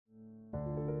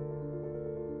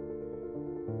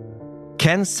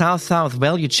Can South-South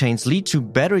value chains lead to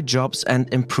better jobs and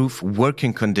improve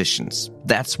working conditions?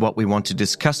 That's what we want to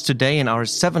discuss today in our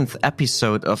 7th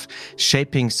episode of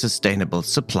Shaping Sustainable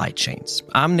Supply Chains.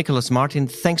 I'm Nicholas Martin.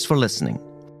 Thanks for listening.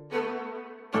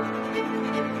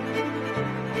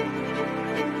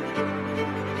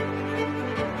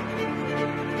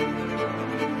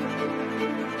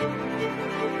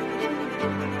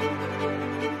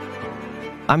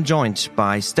 I'm joined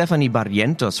by Stephanie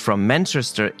Barrientos from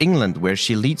Manchester, England, where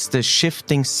she leads the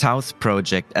Shifting South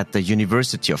project at the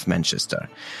University of Manchester.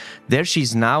 There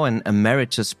she's now an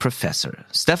emeritus professor.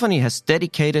 Stephanie has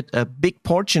dedicated a big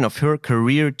portion of her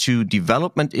career to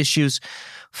development issues,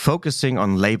 focusing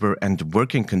on labor and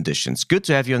working conditions. Good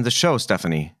to have you on the show,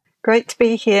 Stephanie. Great to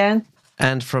be here.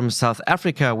 And from South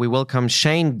Africa, we welcome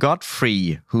Shane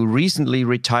Godfrey, who recently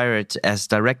retired as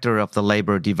Director of the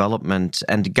Labour Development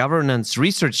and Governance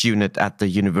Research Unit at the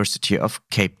University of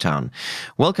Cape Town.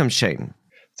 Welcome, Shane.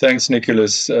 Thanks,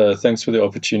 Nicholas. Thanks for the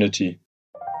opportunity.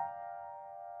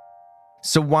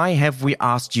 So why have we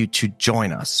asked you to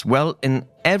join us? Well, in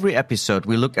every episode,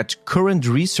 we look at current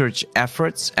research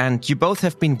efforts, and you both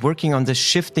have been working on the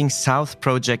Shifting South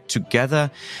project together,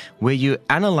 where you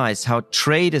analyze how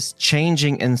trade is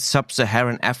changing in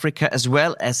sub-Saharan Africa, as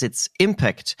well as its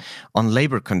impact on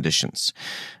labor conditions.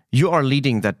 You are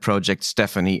leading that project,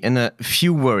 Stephanie. In a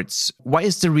few words, why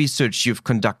is the research you've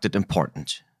conducted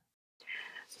important?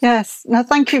 Yes. Now,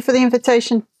 thank you for the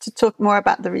invitation to talk more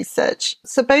about the research.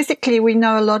 So basically, we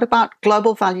know a lot about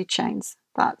global value chains.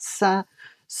 That's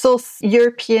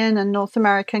European and North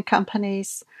American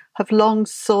companies have long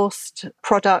sourced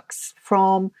products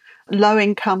from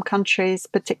low-income countries,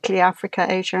 particularly Africa,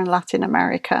 Asia, and Latin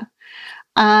America.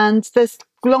 And there's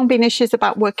long been issues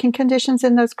about working conditions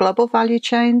in those global value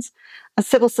chains. And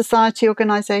civil society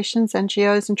organizations,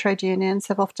 NGOs, and trade unions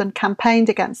have often campaigned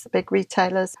against the big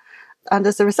retailers. And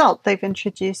as a result, they've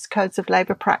introduced codes of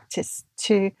labour practice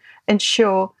to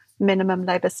ensure minimum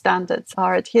labour standards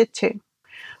are adhered to.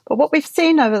 But what we've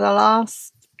seen over the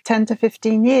last 10 to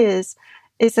 15 years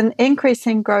is an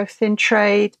increasing growth in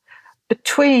trade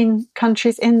between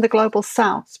countries in the global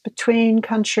south, between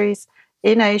countries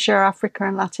in Asia, Africa,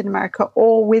 and Latin America,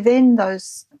 or within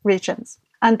those regions.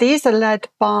 And these are led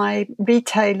by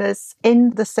retailers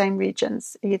in the same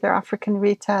regions, either African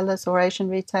retailers or Asian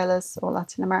retailers or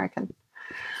Latin American.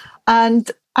 And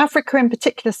Africa in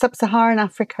particular, sub-Saharan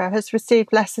Africa, has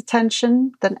received less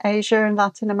attention than Asia and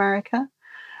Latin America.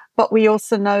 But we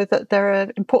also know that there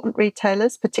are important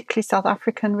retailers, particularly South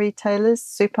African retailers,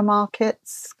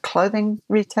 supermarkets, clothing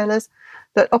retailers,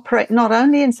 that operate not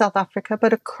only in South Africa,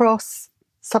 but across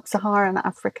sub-Saharan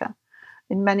Africa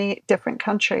in many different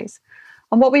countries.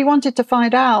 And what we wanted to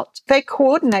find out, they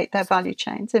coordinate their value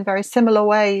chains in very similar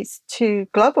ways to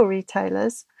global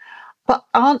retailers, but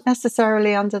aren't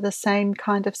necessarily under the same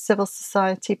kind of civil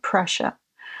society pressure.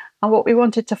 And what we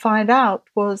wanted to find out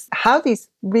was how these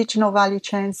regional value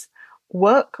chains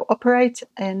operate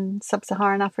in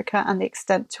sub-Saharan Africa, and the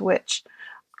extent to which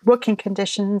working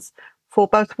conditions for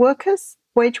both workers,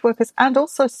 wage workers, and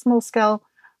also small-scale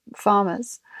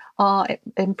farmers are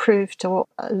improved or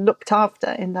looked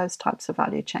after in those types of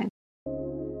value chains.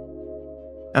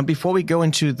 And before we go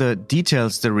into the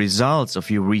details, the results of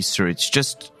your research,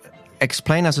 just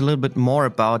explain us a little bit more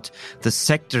about the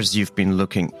sectors you've been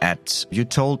looking at. You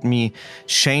told me,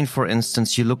 Shane, for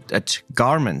instance, you looked at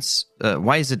garments.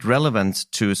 Why is it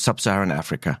relevant to sub-Saharan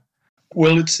Africa?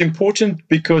 Well, it's important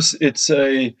because it's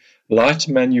a light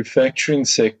manufacturing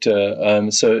sector.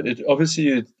 So it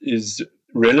obviously is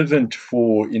relevant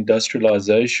for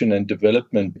industrialization and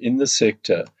development in the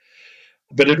sector.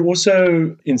 But it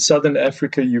also, in Southern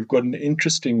Africa, you've got an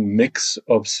interesting mix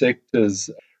of sectors,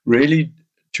 really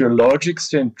to a large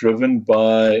extent driven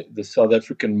by the South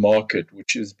African market,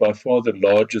 which is by far the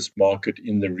largest market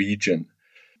in the region.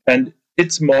 And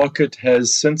its market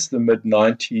has, since the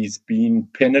mid-90s, been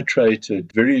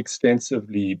penetrated very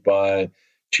extensively by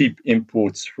cheap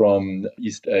imports from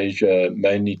East Asia,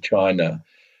 mainly China.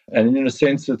 And in a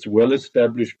sense, its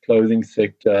well-established clothing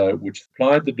sector, which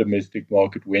supplied the domestic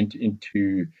market, went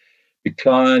into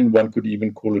decline. One could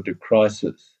even call it a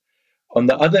crisis. On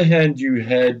the other hand, you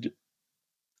had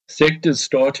sectors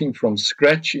starting from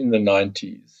scratch in the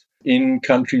 90s in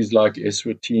countries like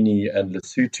Eswatini and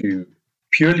Lesotho,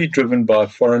 purely driven by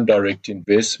foreign direct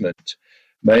investment,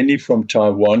 mainly from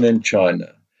Taiwan and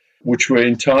China, which were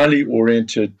entirely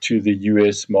oriented to the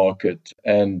US market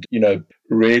and,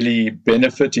 really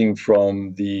benefiting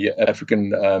from the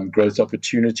African Growth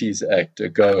Opportunities Act,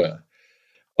 AGOA.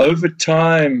 Over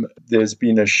time, there's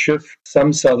been a shift.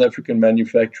 Some South African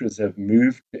manufacturers have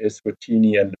moved to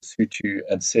Eswatini and Lesotho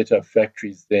and set up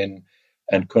factories then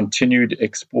and continued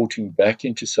exporting back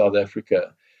into South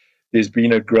Africa, there's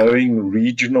been a growing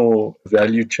regional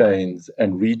value chains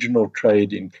and regional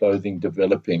trade in clothing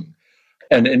developing.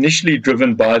 And initially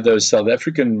driven by those South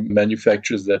African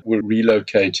manufacturers that were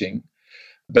relocating,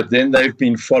 but then they've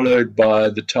been followed by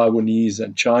the Taiwanese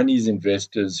and Chinese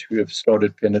investors who have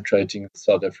started penetrating the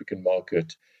South African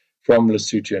market from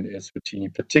Lesotho and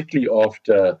Eswatini, particularly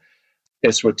after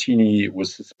Eswatini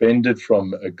was suspended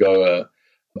from AGOA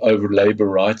over labor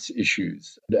rights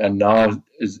issues and now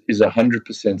is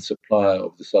 100% supplier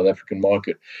of the South African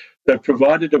market. They've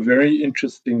provided a very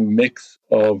interesting mix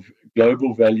of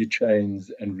global value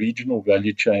chains and regional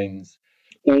value chains,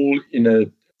 all in a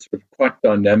sort of quite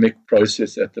dynamic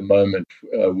process at the moment,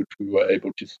 which we were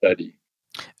able to study.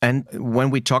 And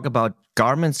when we talk about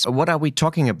garments, what are we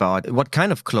talking about? What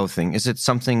kind of clothing? Is it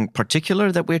something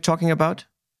particular that we're talking about?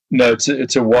 No,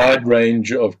 it's a wide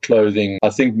range of clothing. I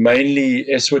think mainly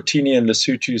Eswatini and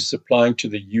Lesotho is supplying to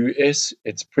the US.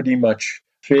 It's pretty much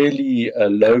fairly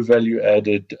low value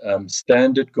added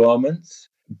standard garments,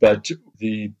 but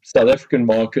the South African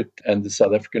market and the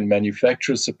South African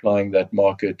manufacturers supplying that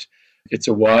market, it's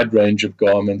a wide range of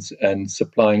garments and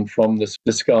supplying from this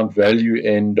discount value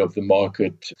end of the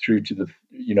market through to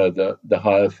the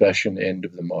higher fashion end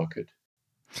of the market.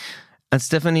 And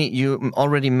Stephanie, you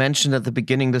already mentioned at the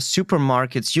beginning the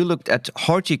supermarkets. You looked at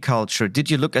horticulture.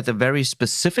 Did you look at a very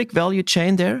specific value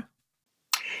chain there?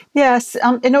 Yes.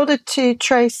 In order to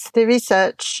trace the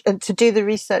research and to do the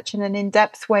research in an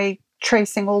in-depth way,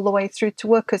 tracing all the way through to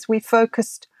workers, we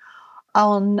focused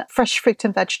on fresh fruit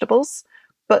and vegetables.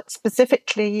 But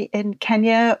specifically in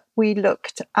Kenya, we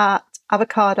looked at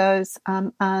avocados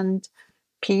and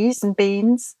peas and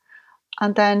beans.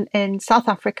 And then in South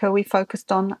Africa, we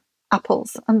focused on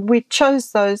apples. And we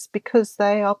chose those because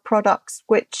they are products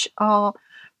which are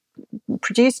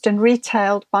produced and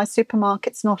retailed by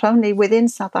supermarkets not only within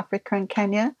South Africa and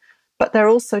Kenya, but they're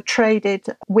also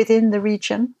traded within the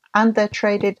region and they're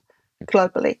traded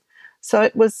globally. So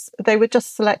they were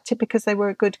just selected because they were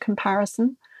a good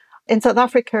comparison. In South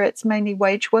Africa, it's mainly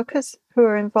wage workers who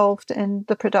are involved in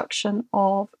the production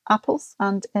of apples.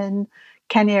 And in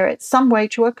Kenya, it's some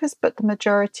wage workers, but the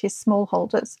majority is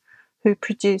smallholders who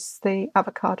produce the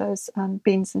avocados and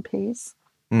beans and peas.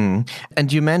 Mm.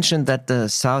 And you mentioned that the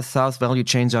South-South value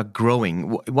chains are growing.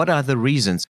 What are the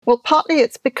reasons? Well, partly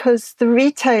it's because the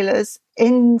retailers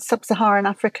in sub-Saharan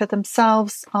Africa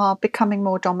themselves are becoming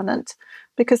more dominant,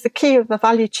 because the key of the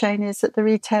value chain is that the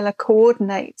retailer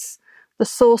coordinates the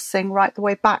sourcing right the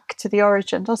way back to the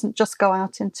origin, doesn't just go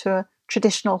out into a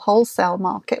traditional wholesale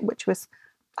market, which was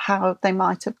how they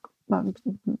might have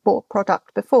bought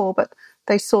product before, but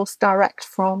they source direct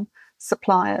from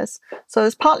suppliers. So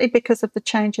it's partly because of the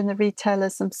change in the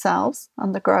retailers themselves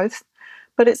and the growth,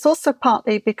 but it's also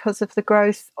partly because of the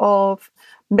growth of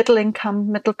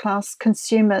middle-income, middle-class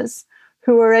consumers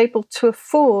who are able to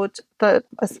afford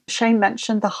as Shane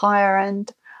mentioned, the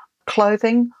higher-end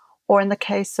clothing, or in the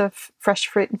case of fresh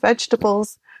fruit and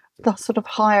vegetables, the sort of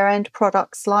higher-end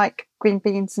products like green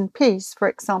beans and peas, for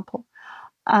example,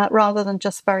 rather than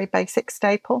just very basic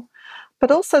staple.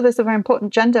 But also there's a very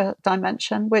important gender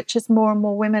dimension, which is more and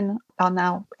more women are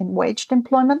now in waged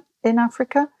employment in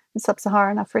Africa, in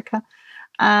sub-Saharan Africa.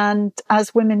 And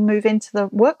as women move into the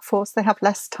workforce, they have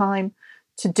less time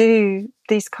to do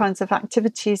these kinds of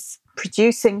activities,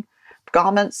 producing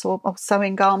garments or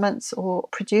sewing garments or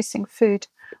producing food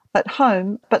at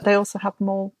home, but they also have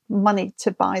more money to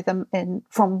buy them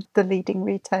from the leading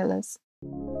retailers.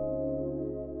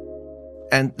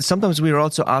 And sometimes we are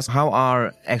also asked, how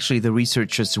are actually the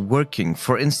researchers working?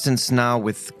 For instance, now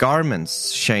with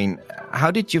garments, Shane,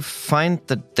 how did you find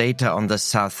the data on the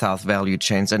South-South value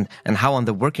chains and how on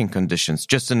the working conditions?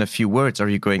 Just in a few words, are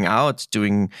you going out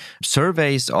doing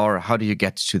surveys, or how do you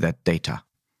get to that data?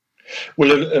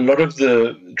 Well, a lot of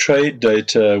the trade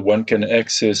data one can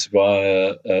access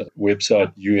via a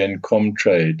website, UN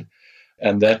Comtrade.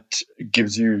 And that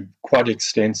gives you quite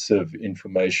extensive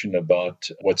information about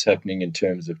what's happening in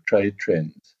terms of trade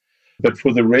trends. But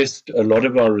for the rest, a lot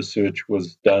of our research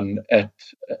was done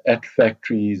at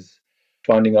factories,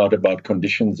 finding out about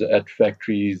conditions at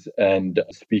factories and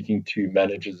speaking to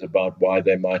managers about why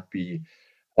they might be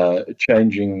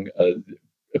changing,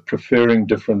 preferring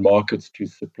different markets to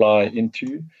supply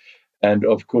into. And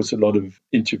of course, a lot of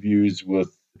interviews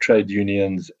with trade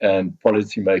unions and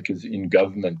policymakers in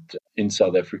government in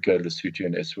South Africa, Lesotho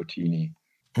and Eswatini.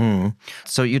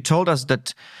 So you told us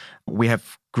that we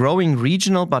have growing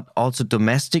regional but also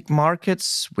domestic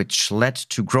markets, which led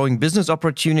to growing business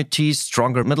opportunities,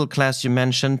 stronger middle class, you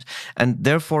mentioned, and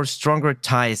therefore stronger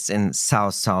ties in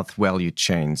South-South value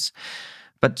chains.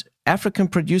 But African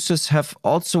producers have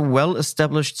also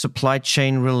well-established supply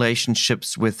chain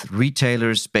relationships with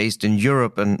retailers based in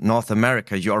Europe and North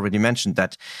America. You already mentioned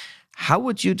that. How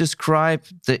would you describe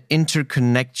the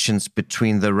interconnections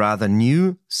between the rather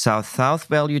new South-South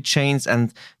value chains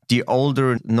and the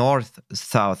older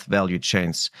North-South value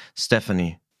chains?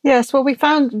 Stephanie? Yes, well, we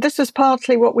found this was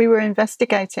partly what we were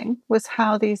investigating, was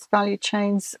how these value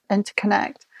chains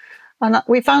interconnect. And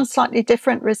we found slightly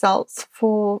different results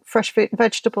for fresh fruit and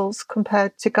vegetables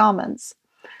compared to garments.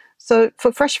 So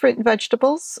for fresh fruit and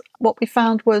vegetables, what we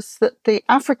found was that the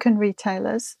African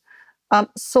retailers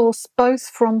source both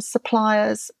from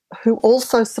suppliers who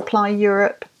also supply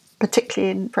Europe,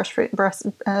 particularly in fresh fruit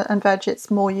and veg,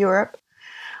 it's more Europe.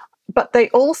 But they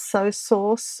also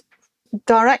source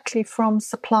directly from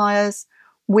suppliers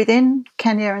within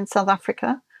Kenya and South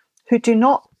Africa who do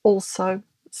not also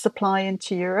supply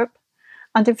into Europe.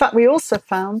 And in fact, we also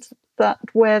found that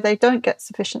where they don't get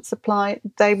sufficient supply,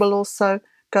 they will also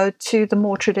go to the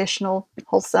more traditional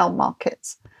wholesale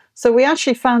markets. So we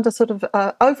actually found a sort of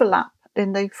overlap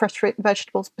in the fresh fruit and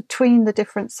vegetables between the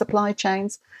different supply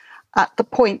chains at the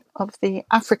point of the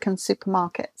African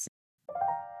supermarkets.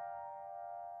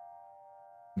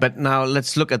 But now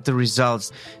let's look at the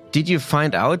results. Did you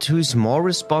find out who's more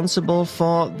responsible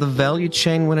for the value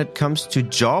chain when it comes to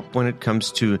job, when it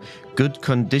comes to good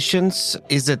conditions?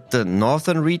 Is it the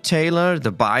northern retailer,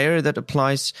 the buyer that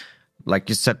applies, like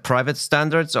you said, private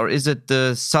standards, or is it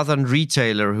the southern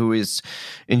retailer who is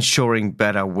ensuring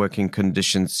better working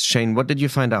conditions? Shane, what did you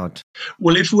find out?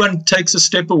 Well, if one takes a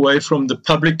step away from the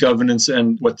public governance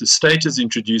and what the state has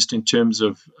introduced in terms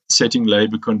of setting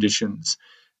labor conditions,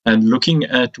 and looking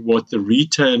at what the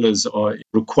retailers are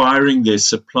requiring their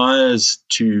suppliers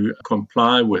to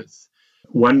comply with,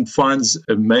 one finds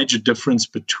a major difference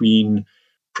between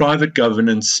private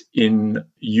governance in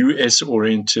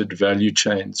US-oriented value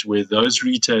chains, where those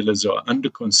retailers are under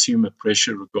consumer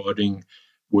pressure regarding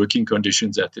working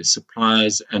conditions at their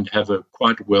suppliers and have a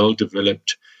quite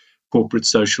well-developed corporate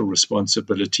social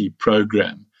responsibility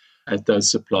program at those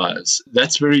suppliers.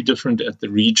 That's very different at the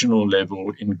regional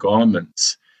level in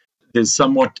garments. There's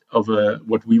somewhat of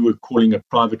what we were calling a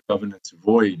private governance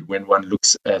void when one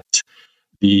looks at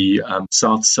the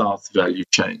South-South value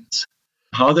chains.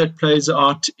 How that plays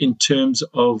out in terms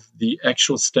of the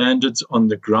actual standards on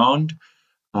the ground,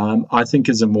 I think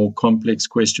is a more complex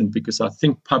question, because I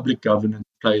think public governance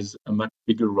plays a much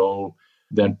bigger role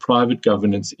than private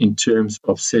governance in terms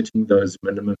of setting those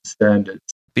minimum standards.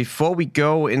 Before we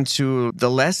go into the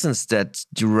lessons that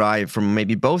derive from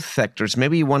maybe both sectors,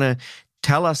 maybe you want to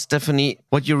tell us, Stephanie,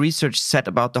 what your research said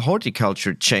about the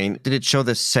horticulture chain. Did it show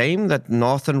the same, that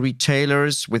northern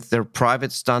retailers with their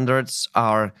private standards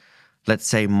are, let's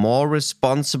say, more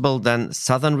responsible than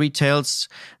southern retailers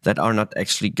that are not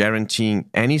actually guaranteeing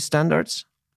any standards?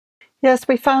 Yes,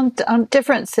 we found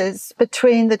differences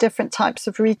between the different types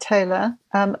of retailer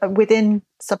within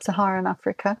sub-Saharan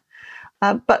Africa.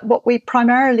 But what we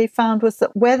primarily found was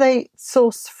that where they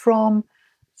source from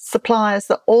suppliers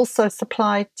that also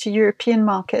supply to European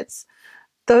markets,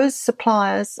 those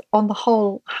suppliers on the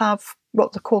whole have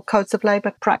what they call codes of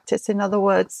labour practice. In other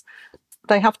words,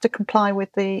 they have to comply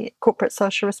with the corporate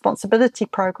social responsibility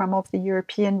programme of the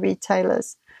European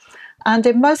retailers. And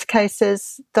in most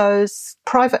cases, those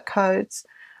private codes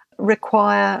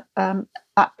require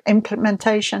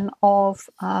implementation of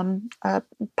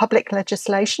public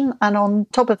legislation. And on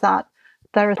top of that,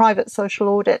 there are private social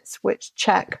audits which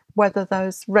check whether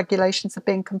those regulations are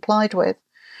being complied with.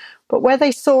 But where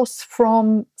they source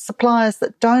from suppliers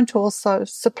that don't also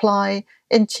supply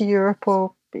into Europe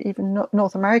or even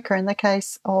North America in the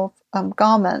case of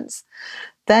garments,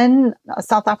 then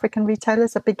South African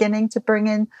retailers are beginning to bring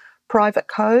in private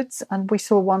codes. And we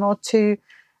saw one or two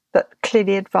that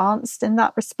clearly advanced in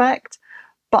that respect.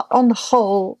 But on the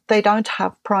whole, they don't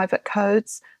have private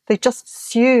codes. They just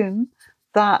assume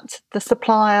that the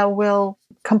supplier will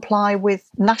comply with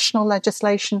national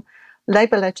legislation,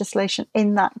 labour legislation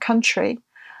in that country.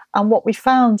 And what we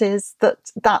found is that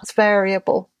that's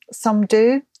variable. Some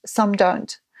do, some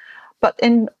don't. But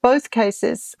in both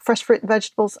cases, fresh fruit and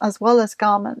vegetables as well as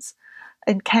garments,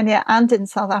 in Kenya and in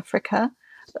South Africa,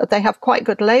 they have quite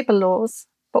good labour laws.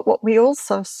 But what we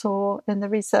also saw in the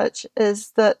research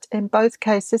is that in both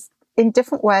cases, in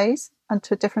different ways and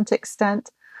to a different extent,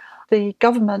 the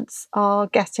governments are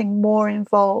getting more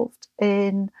involved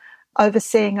in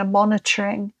overseeing and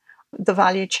monitoring the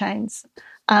value chains.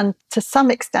 And to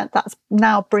some extent, that's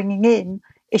now bringing in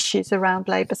issues around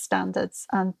labour standards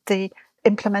and the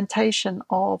implementation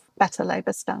of better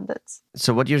labour standards.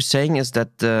 So what you're saying is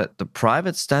that the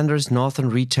private standards northern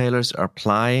retailers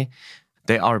apply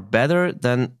They are better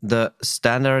than the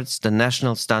standards, the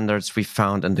national standards we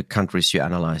found in the countries you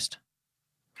analyzed.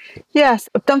 Yes,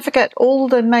 but don't forget all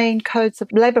the main codes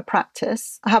of labour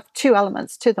practice have two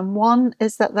elements to them. One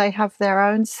is that they have their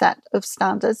own set of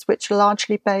standards, which are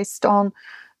largely based on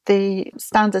the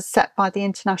standards set by the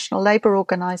International Labour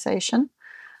Organization,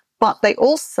 but they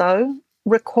also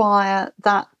require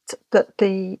that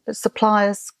the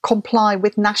suppliers comply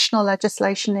with national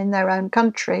legislation in their own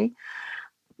country,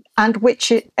 and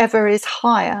whichever is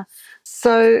higher.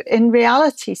 So in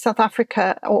reality, South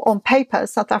Africa, or on paper,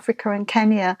 South Africa and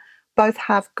Kenya both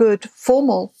have good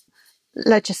formal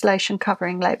legislation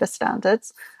covering labour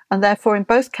standards, and therefore in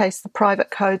both cases the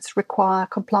private codes require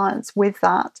compliance with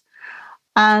that.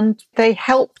 And they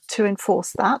help to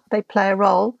enforce that. They play a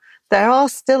role. There are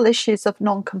still issues of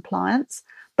non-compliance,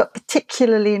 but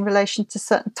particularly in relation to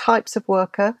certain types of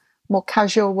worker, more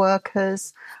casual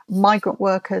workers, migrant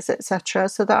workers, etc.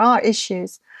 So there are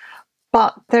issues,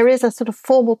 but there is a sort of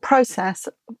formal process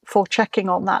for checking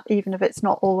on that, even if it's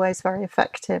not always very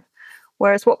effective.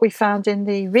 Whereas what we found in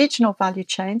the regional value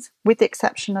chains, with the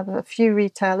exception of a few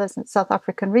retailers and South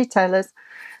African retailers,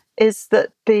 is that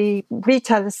the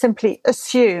retailers simply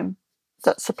assume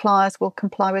that suppliers will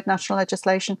comply with national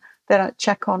legislation. They don't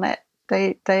check on it.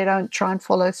 They don't try and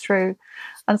follow through.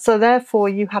 And so therefore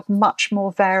you have much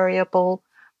more variable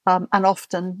and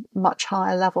often much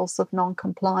higher levels of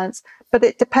non-compliance. But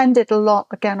it depended a lot,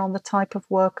 again, on the type of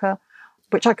worker,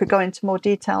 which I could go into more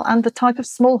detail, and the type of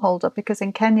smallholder, because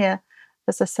in Kenya,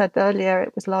 as I said earlier,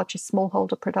 it was largely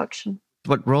smallholder production.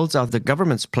 What roles are the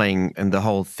governments playing in the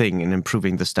whole thing in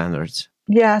improving the standards?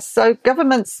 Yes, so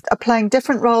governments are playing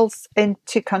different roles in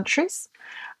two countries.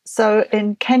 So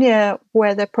in Kenya,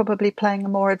 where they're probably playing a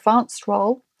more advanced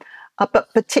role,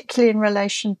 but particularly in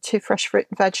relation to fresh fruit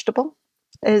and vegetable,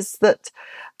 is that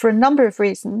for a number of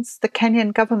reasons, the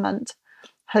Kenyan government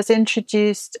has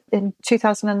introduced in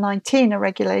 2019 a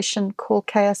regulation called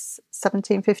KS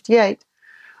 1758,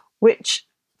 which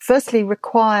firstly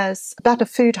requires better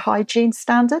food hygiene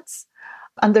standards.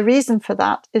 And the reason for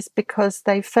that is because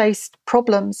they faced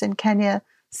problems in Kenya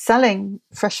selling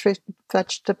fresh fruit and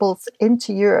vegetables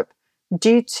into Europe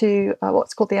due to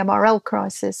what's called the MRL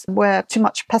crisis, where too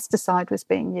much pesticide was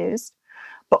being used.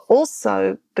 But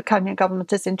also the Kenyan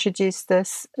government has introduced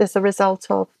this as a result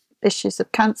of issues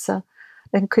of cancer,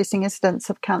 increasing incidence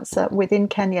of cancer within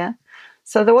Kenya.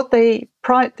 So what the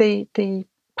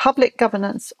public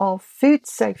governance of food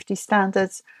safety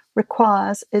standards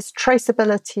requires is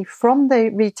traceability from the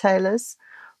retailers,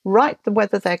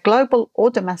 whether they're global or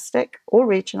domestic or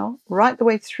regional, right the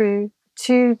way through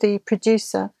to the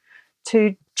producer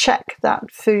to check that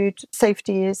food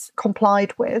safety is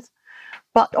complied with.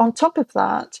 But on top of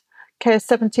that, KS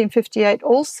 1758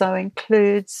 also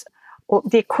includes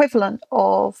the equivalent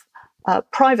of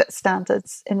private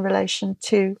standards in relation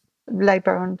to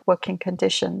labour and working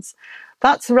conditions.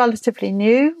 That's relatively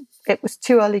new. It was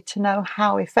too early to know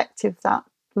how effective that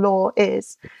law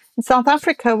is. In South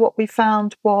Africa, what we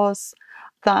found was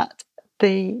that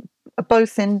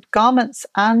both in garments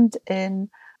and in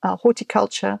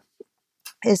horticulture,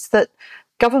 is that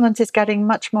government is getting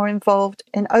much more involved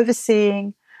in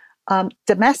overseeing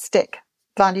domestic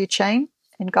value chain.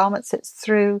 In garments, it's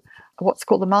through what's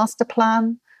called the master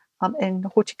plan. In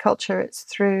horticulture, it's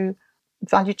through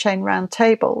value chain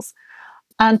roundtables.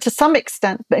 And to some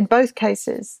extent, but in both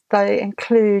cases, they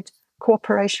include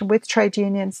cooperation with trade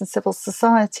unions and civil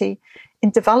society in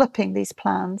developing these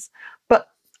plans. But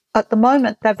at the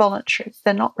moment, they're voluntary.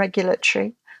 They're not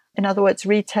regulatory. In other words,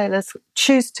 retailers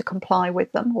choose to comply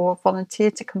with them or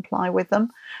volunteer to comply with them.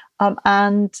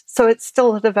 And so it's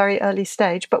still at a very early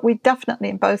stage, but we definitely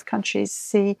in both countries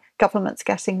see governments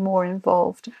getting more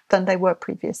involved than they were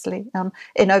previously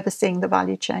in overseeing the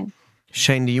value chain.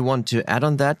 Shane, do you want to add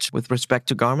on that with respect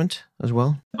to garment as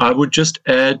well? I would just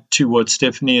add to what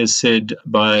Stephanie has said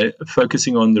by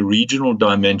focusing on the regional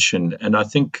dimension. And I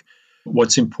think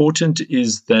what's important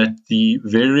is that the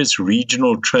various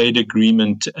regional trade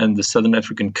agreement and the Southern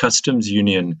African Customs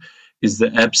Union is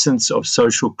the absence of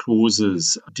social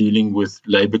clauses dealing with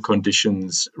labor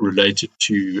conditions related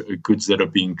to goods that are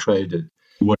being traded.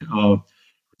 What our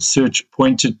research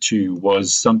pointed to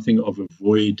was something of a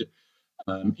void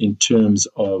in terms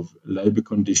of labor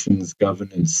conditions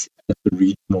governance at the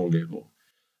regional level.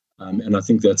 And I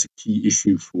think that's a key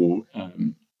issue for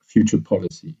future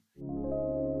policy.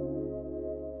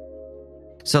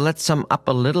 So let's sum up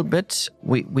a little bit.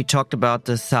 We talked about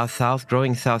the South-South,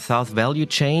 growing South-South value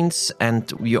chains,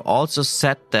 and you also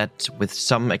said that with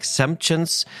some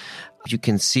exemptions, you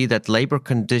can see that labor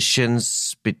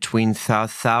conditions between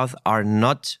South-South are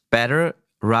not better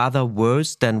rather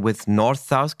worse than with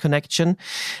North-South connection.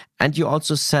 And you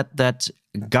also said that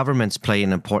governments play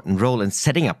an important role in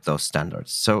setting up those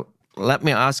standards. So let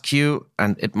me ask you,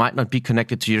 and it might not be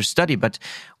connected to your study, but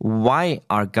why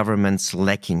are governments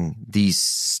lacking these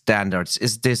standards?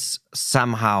 Is this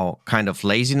somehow kind of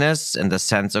laziness in the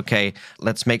sense, okay,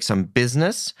 let's make some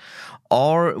business?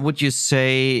 Or would you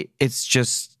say it's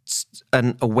just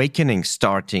an awakening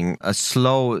starting, a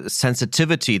slow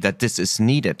sensitivity that this is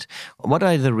needed? What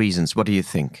are the reasons? What do you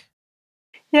think?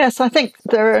 Yes, I think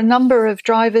there are a number of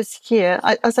drivers here.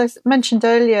 As I mentioned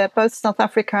earlier, both South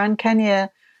Africa and Kenya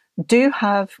do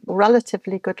have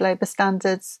relatively good labour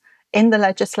standards in the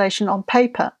legislation on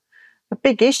paper. The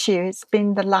big issue has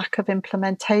been the lack of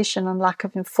implementation and lack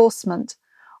of enforcement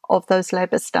of those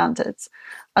labour standards.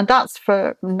 And that's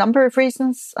for a number of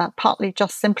reasons, partly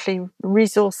just simply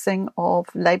resourcing of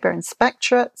labour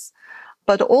inspectorates,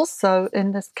 but also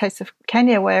in this case of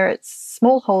Kenya, where it's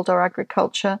smallholder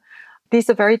agriculture, these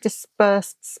are very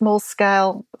dispersed,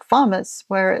 small-scale farmers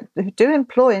who do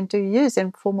employ and do use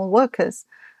informal workers,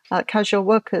 casual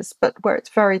workers, but where it's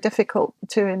very difficult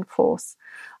to enforce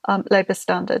labour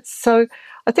standards. So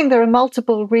I think there are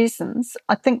multiple reasons.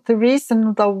 I think the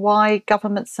reason, though, why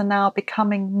governments are now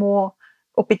becoming more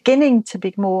or beginning to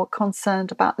be more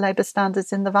concerned about labour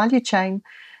standards in the value chain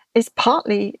is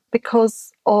partly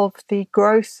because of the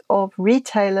growth of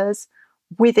retailers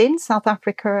within South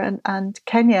Africa and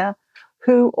Kenya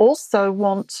who also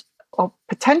want, or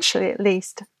potentially at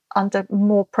least, under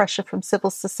more pressure from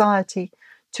civil society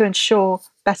to ensure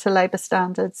better labour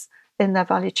standards in their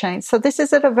value chain. So this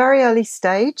is at a very early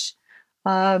stage.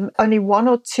 Only one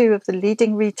or two of the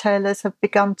leading retailers have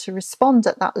begun to respond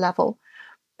at that level,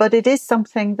 but it is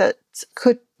something that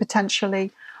could potentially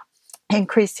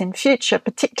increase in future,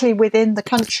 particularly within the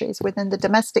countries, within the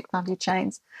domestic value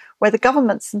chains, where the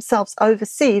governments themselves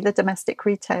oversee the domestic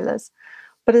retailers.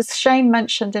 But as Shane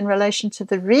mentioned, in relation to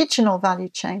the regional value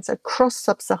chains across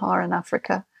sub-Saharan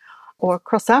Africa, or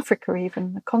across Africa,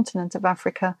 even the continent of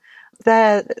Africa,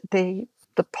 there the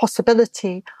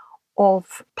possibility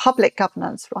of public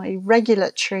governance, right,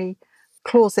 regulatory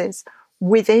clauses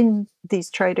within these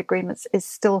trade agreements is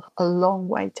still a long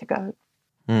way to go.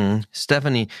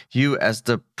 Stephanie, you as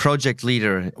the project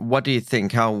leader, what do you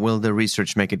think? How will the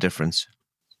research make a difference?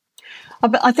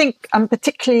 I think,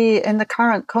 particularly in the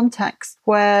current context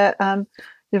where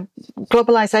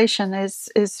globalization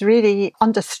is really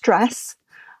under stress,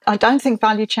 I don't think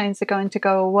value chains are going to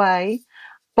go away.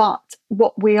 But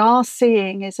what we are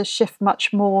seeing is a shift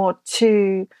much more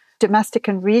to domestic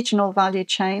and regional value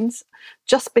chains,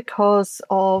 just because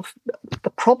of the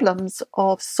problems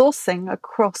of sourcing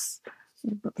across,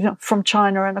 from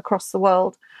China and across the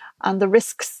world, and the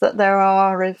risks that there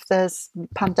are if there's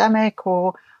pandemic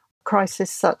or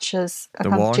crisis such as a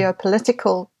kind of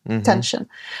geopolitical tension.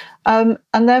 And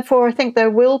therefore, I think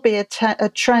there will be a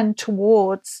trend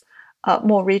towards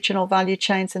more regional value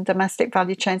chains and domestic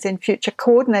value chains in future,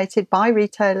 coordinated by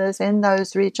retailers in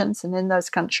those regions and in those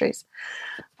countries.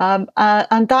 But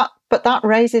that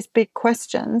raises big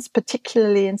questions,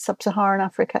 particularly in sub-Saharan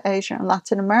Africa, Asia, and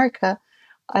Latin America.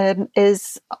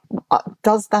 Does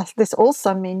this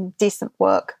also mean decent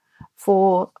work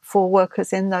for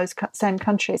workers in those same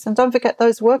countries? And don't forget,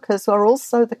 those workers are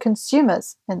also the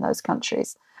consumers in those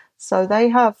countries, so they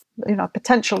have a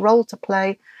potential role to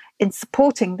play in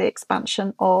supporting the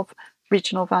expansion of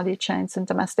regional value chains and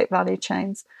domestic value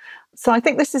chains. So I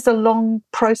think this is a long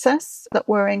process that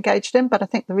we're engaged in, but I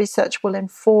think the research will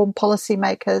inform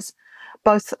policymakers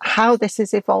both how this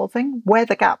is evolving, where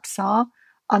the gaps are,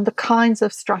 and the kinds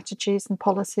of strategies and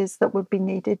policies that would be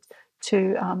needed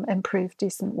to improve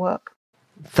decent work.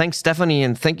 Thanks, Stephanie,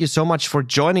 and thank you so much for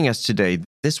joining us today.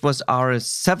 This was our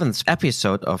 7th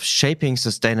episode of Shaping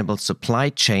Sustainable Supply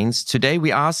Chains. Today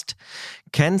we asked,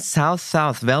 can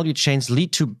South-South value chains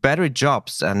lead to better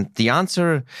jobs? And the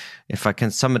answer, if I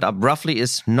can sum it up roughly,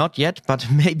 is not yet, but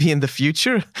maybe in the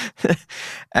future.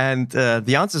 And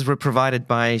the answers were provided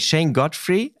by Shane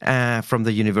Godfrey from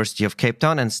the University of Cape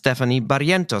Town and Stephanie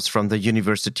Barrientos from the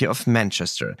University of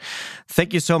Manchester.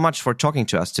 Thank you so much for talking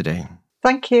to us today.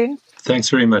 Thank you. Thanks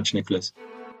very much, Nicholas.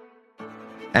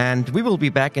 And we will be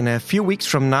back in a few weeks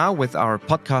from now with our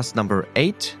podcast number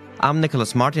 8. I'm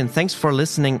Nicholas Martin. Thanks for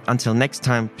listening. Until next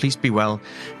time, please be well,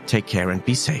 take care and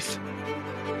be safe.